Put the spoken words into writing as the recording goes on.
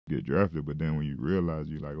get drafted. But then when you realize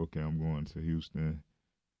you're like, okay, I'm going to Houston,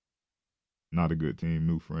 not a good team,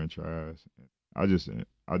 new franchise. I just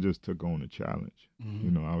took on the challenge. Mm-hmm.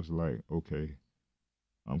 You know, I was like, okay,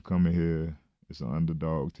 I'm coming here. It's an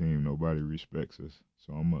underdog team. Nobody respects us.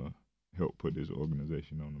 So I'm going to help put this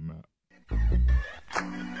organization on the map.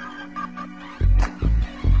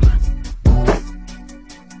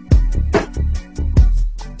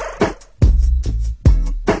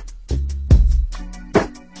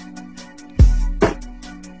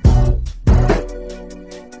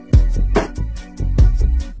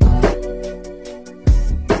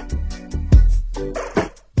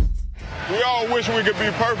 We all wish we could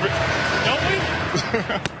be perfect. Don't we?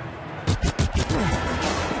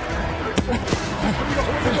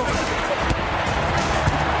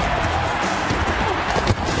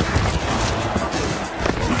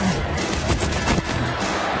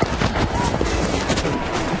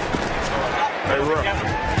 Hey, Russ.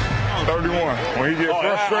 31. When he gets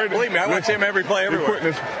frustrated, Believe me, I watch him every play everywhere. He's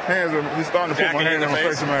putting his hands up. He's starting to put my hands on my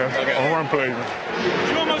face mask on run plays.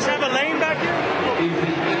 You almost have a lane back here?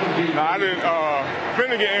 No, I didn't.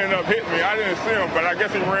 Finnegan ended up hitting me. I didn't see him, but I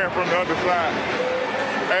guess he ran from the other side.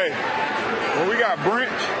 Hey, when we got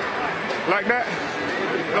Branch like that,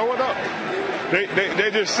 throw it up.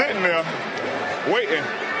 They just sitting there waiting.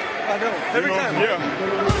 I know. Every time. Yeah.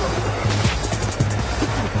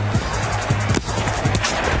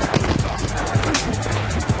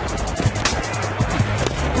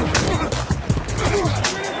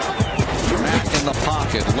 In the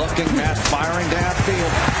pocket, looking at firing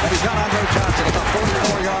downfield. And he's got Andre Johnson at the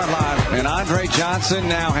 44-yard line. And Andre Johnson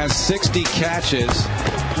now has 60 catches.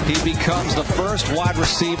 He becomes the first wide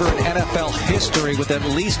receiver in NFL history with at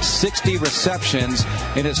least 60 receptions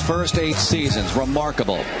in his first 8 seasons.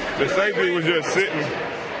 Remarkable. The safety was just sitting.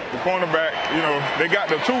 The cornerback, you know, they got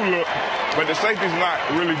the two look, but the safety's not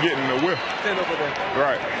really getting the whiff. Stand over there.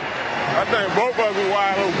 Right. I think both of us were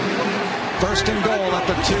wide open. First and goal at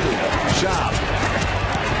the 2. Schaub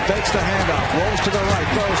fakes the handoff, rolls to the right,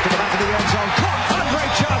 throws to the back of the end zone. Caught Andre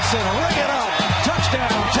Johnson, ring it up.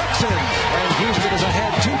 Touchdown, Texans. And Houston is ahead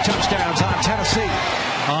 2 touchdowns on Tennessee.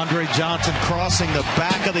 Andre Johnson crossing the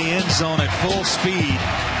back of the end zone at full speed,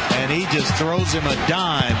 and he just throws him a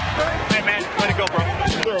dime. Hey, man, way to go, bro.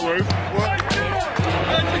 Sure, Ray. What?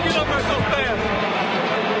 How'd you get up there so fast?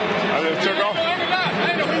 I just took off.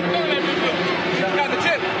 Got the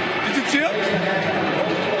chip. Did you chip?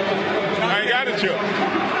 I ain't got a chip.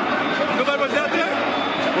 Nobody was out there?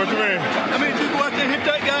 What you mean? I mean, did you go out there and hit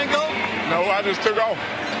that guy and go? No, I just took off.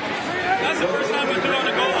 That's the first time we threw on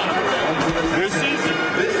a goal line this season.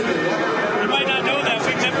 You might not know that.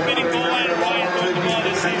 We've never been in goal line or right throwing the ball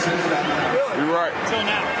this season. You're right. Until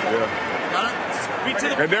now. Yeah.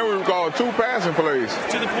 And then we called 2 passing plays.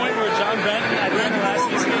 To the point where John Benton, at the end of last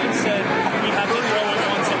year's game, said we have to throw it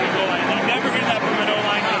once every goal line. You never hear that from an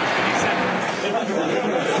O-line coach.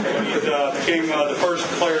 He became the first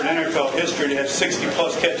player in NFL history to have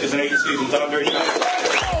 60-plus catches in 8 seasons. Andre Johnson.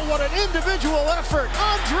 Oh, what an individual effort.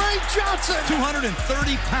 Andre Johnson.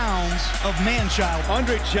 230 pounds of man-child.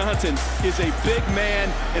 Andre Johnson is a big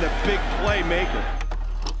man and a big playmaker.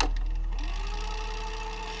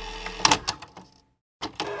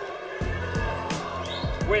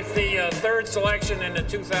 With the third selection in the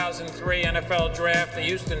 2003 NFL Draft, the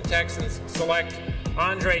Houston Texans select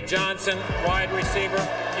Andre Johnson, wide receiver,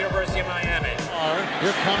 University of Miami.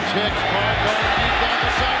 Here comes Hicks. Card going deep down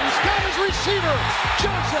the side. He's got his receiver.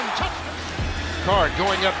 Johnson, touchdown. Card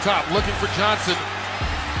going up top, looking for Johnson.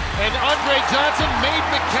 And Andre Johnson made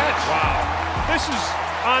the catch. Wow. This is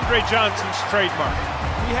Andre Johnson's trademark.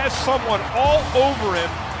 He has someone all over him,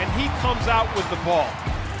 and he comes out with the ball.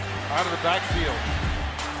 Out of the backfield.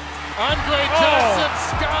 Andre Johnson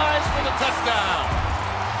skies for the touchdown.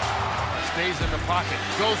 Stays in the pocket,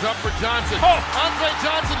 goes up for Johnson. Andre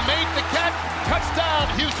Johnson made the catch. Touchdown,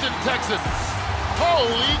 Houston Texans.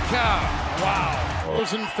 Holy cow. Wow.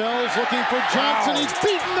 Rosenfels looking for Johnson. Wow. He's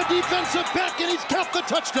beaten the defensive back, and he's got the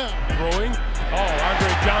touchdown. Throwing.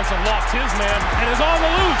 Andre Johnson lost his man and is on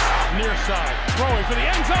the loose. Near side. Throwing for the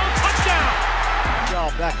end zone. Touchdown. Shaw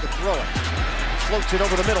back to throw it. Floats it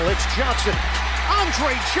over the middle. It's Johnson.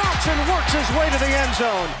 Andre Johnson works his way to the end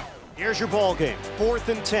zone. Here's your ball game. 4th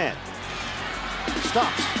and 10.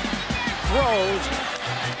 Stops. Throws.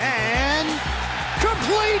 And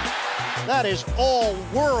complete. That is all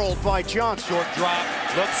world by Johnson. Short drop.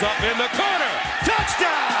 Looks up in the corner.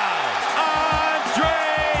 Touchdown! Andre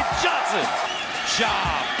Johnson.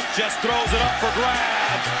 Schaub just throws it up for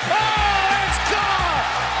grabs. Oh, it's gone!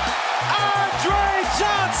 Andre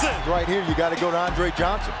Johnson! Right here, you got to go to Andre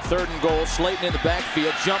Johnson. 3rd and goal. Slayton in the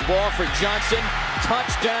backfield. Jump ball for Johnson.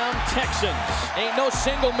 Touchdown, Texans. Ain't no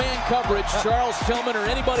single man coverage, Charles Tillman or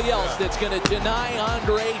anybody else that's going to deny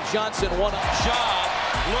Andre Johnson one up. Shaw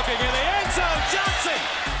looking in the end zone. Johnson.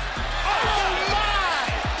 Oh my!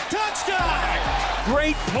 Touchdown!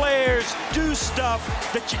 Great players do stuff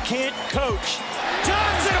that you can't coach.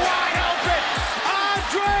 Johnson wide open.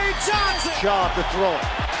 Andre Johnson. Schaub to throw it.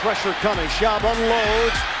 Pressure coming. Schaub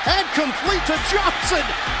unloads and complete to Johnson.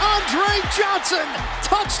 Andre Johnson.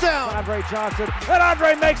 Touchdown. Andre Johnson. And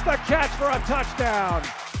Andre makes the catch for a touchdown.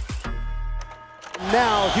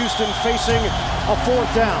 Now Houston facing a fourth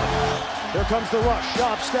down. Here comes the rush.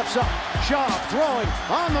 Schaub steps up. Schaub throwing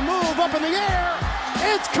on the move up in the air.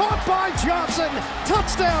 It's caught by Johnson.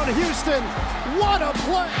 Touchdown, Houston. What a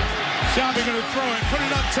play. Schaub going to throw it, put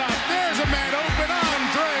it up top. There's a man open.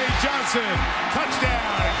 Andre Johnson. Touchdown.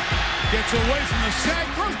 Gets away from the sack.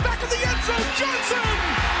 Throws back in the end zone. Johnson.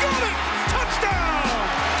 Got it. Touchdown.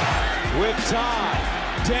 With time.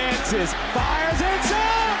 Dances. Fires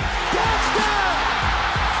inside. Touchdown.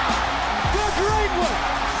 The great one.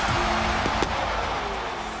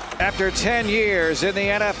 After 10 years in the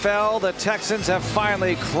NFL, the Texans have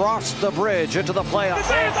finally crossed the bridge into the playoffs.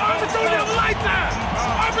 This is opportunity of a lifetime.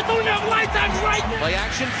 Opportunity of a lifetime right now. Play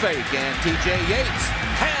action fake, and TJ Yates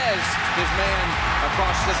has his man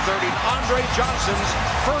across the 30. Andre Johnson's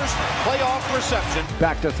first playoff reception.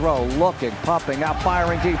 Back to throw, looking, pumping, out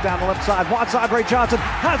firing deep down the left side. Wants Andre Johnson,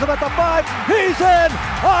 has him at the 5. He's in!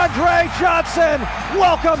 Andre Johnson,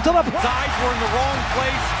 welcome to the His eyes were in the wrong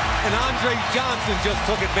place, and Andre Johnson just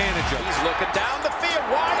took advantage of it. He's looking down the field,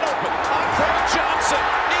 wide open. Andre Johnson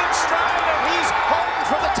in stride, and he's home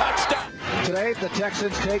for the touchdown. Today, the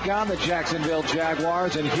Texans take on the Jacksonville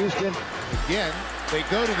Jaguars in Houston. Again, they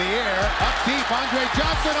go to the air, up deep, Andre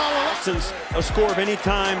Johnson all alone. Texans, a score of any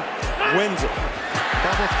kind wins it.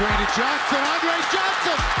 Double screen to Johnson, Andre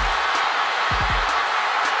Johnson!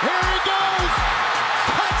 Here he goes!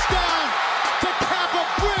 Touchdown to cap a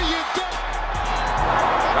brilliant day!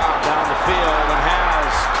 Schaub down the field and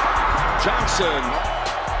has Johnson.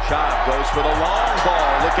 Schaub goes for the long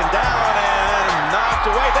ball, looking down and knocked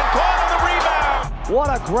away, then caught on the rebound. What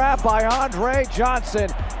a grab by Andre Johnson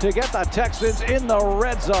to get the Texans in the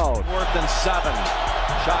red zone. 4th and 7.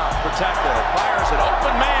 Schaub protected, fires it,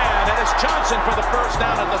 open man, and it's Johnson for the first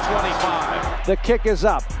down at the 25. The kick is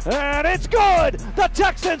up, and it's good! The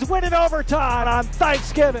Texans win in overtime on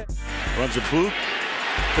Thanksgiving. Runs a boot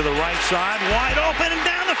to the right side, wide open, and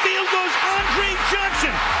down the field goes Andre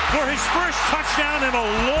Johnson for his first touchdown in a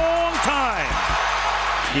long time.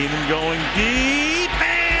 Keenum going deep,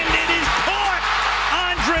 and it is caught!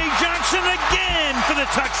 Andre Johnson again for the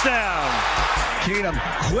touchdown. Keenum,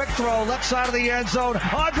 quick throw, left side of the end zone.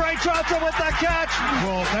 Andre Johnson with the catch.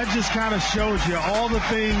 Well, that just kind of shows you all the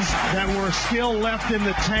things that were still left in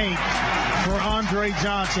the tank for Andre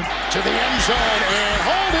Johnson. To the end zone and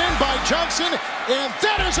hauled in by Johnson, and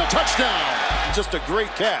that is a touchdown. Just a great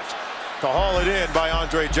catch to haul it in by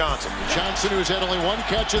Andre Johnson. Johnson, who's had only one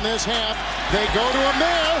catch in this half, they go to him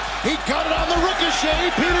there. He got it on the ricochet.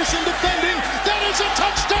 Peterson defending. That is a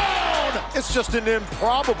touchdown. It's just an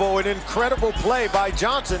improbable and incredible play by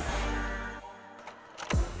Johnson.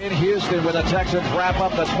 In Houston, where the Texans wrap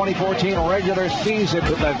up the 2014 regular season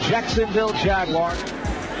with the Jacksonville Jaguars.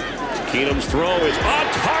 Keenum's throw is on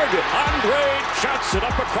target. Andre Johnson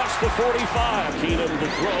up across the 45. Keenum to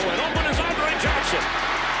throw, and open is Andre Johnson.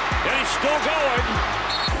 And he's still going.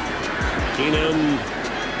 Keenum,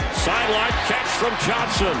 sideline catch from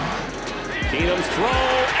Johnson. Keenum's throw,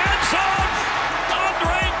 end zone.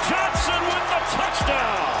 Andre Johnson with the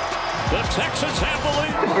touchdown. The Texans have the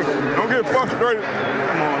lead. Don't get frustrated.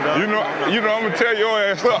 Come on, dog. You know I'm going to tear your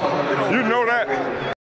ass up. You know that.